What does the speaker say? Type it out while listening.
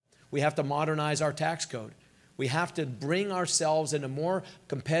We have to modernize our tax code. We have to bring ourselves in a more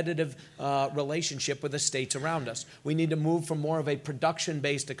competitive relationship with the states around us. We need to move from more of a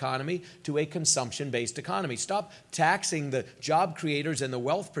production-based economy to a consumption-based economy. Stop taxing the job creators and the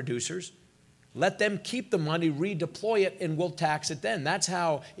wealth producers. Let them keep the money, redeploy it, and we'll tax it then. That's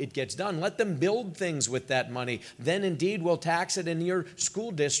how it gets done. Let them build things with that money. Then indeed we'll tax it, and your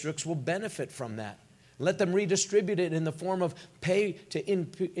school districts will benefit from that. Let them redistribute it in the form of pay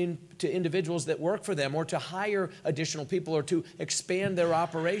to individuals that work for them, or to hire additional people, or to expand their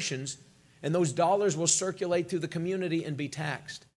operations. And those dollars will circulate through the community and be taxed.